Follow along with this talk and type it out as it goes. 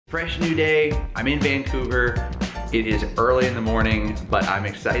Fresh new day, I'm in Vancouver. It is early in the morning, but I'm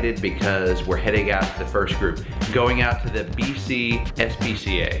excited because we're heading out to the first group. Going out to the BC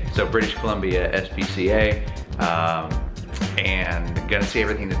SPCA, so British Columbia SPCA, and gonna see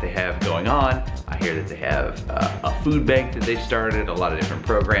everything that they have going on. I hear that they have a food bank that they started, a lot of different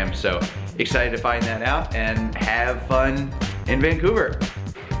programs, so excited to find that out and have fun in Vancouver.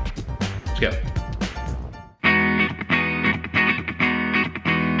 Let's go.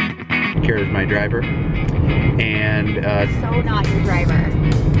 Kara's my driver, and so not your driver.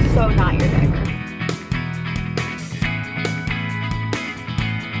 So not your driver.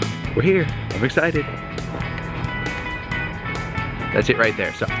 We're here. I'm excited. That's it right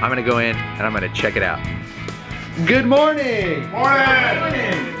there. So I'm gonna go in and I'm gonna check it out. Good morning!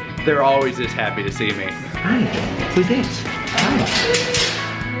 Morning! They're always this happy to see me. Hi, who's this? Hi.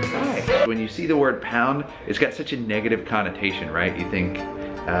 When you see the word pound, it's got such a negative connotation, right? You think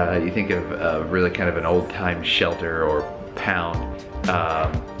of really kind of an old-time shelter or pound,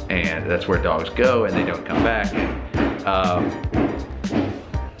 and that's where dogs go and they don't come back.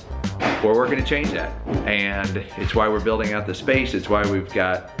 We're working to change that, and it's why we're building out the space. It's why we've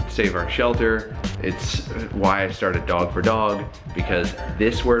got Save Our Shelter. It's why I started Dog for Dog, because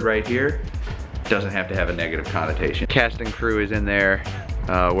this word right here doesn't have to have a negative connotation. Cast and crew is in there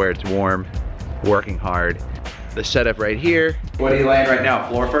where it's warm, working hard. The setup right here. What are you laying right now?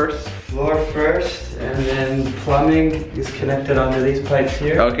 Floor first? Floor first, and then plumbing is connected onto these pipes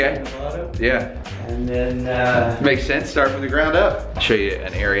here. Okay. On the bottom. Yeah. And then makes sense. Start from the ground up. I'll show you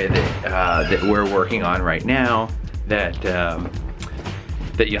an area that that we're working on right now that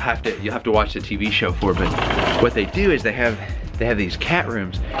that you'll have to watch the TV show for. But what they do is they have these cat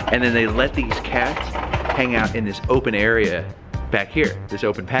rooms, and then they let these cats hang out in this open area back here, this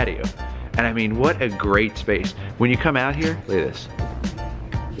open patio. And I mean, what a great space. When you come out here, look at this.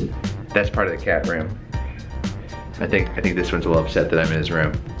 That's part of the cat room. I think this one's a little upset that I'm in his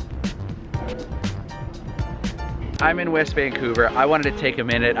room. I'm in West Vancouver. I wanted to take a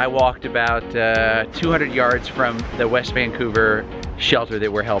minute. I walked about 200 yards from the West Vancouver shelter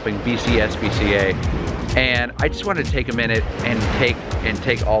that we're helping, BC SPCA. And I just wanted to take a minute and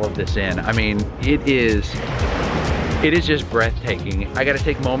take all of this in. I mean, it is just breathtaking. I gotta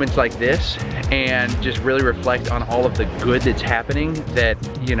take moments like this and just really reflect on all of the good that's happening that,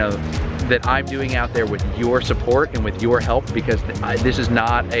 you know, that I'm doing out there with your support and with your help, because this is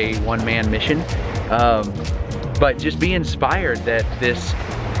not a one-man mission. But just be inspired that this,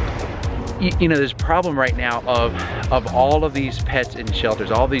 you know, this problem right now of all of these pets in shelters,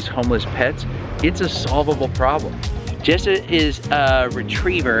 all these homeless pets, it's a solvable problem. Jessa is a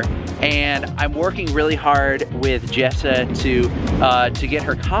retriever, and I'm working really hard with Jessa to get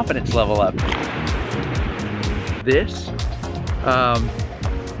her confidence level up. This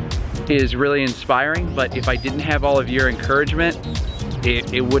is really inspiring, but if I didn't have all of your encouragement,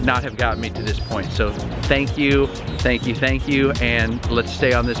 it would not have gotten me to this point. So thank you, and let's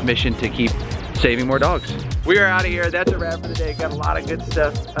stay on this mission to keep saving more dogs. We are out of here. That's a wrap for the day. Got a lot of good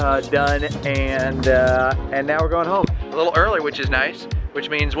stuff done, and now we're going home. A little early, which is nice, which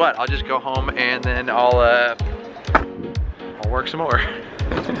means what? I'll just go home and then I'll work some more.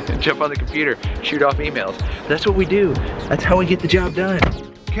 Jump on the computer, shoot off emails. That's what we do. That's how we get the job done.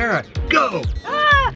 Kara, go!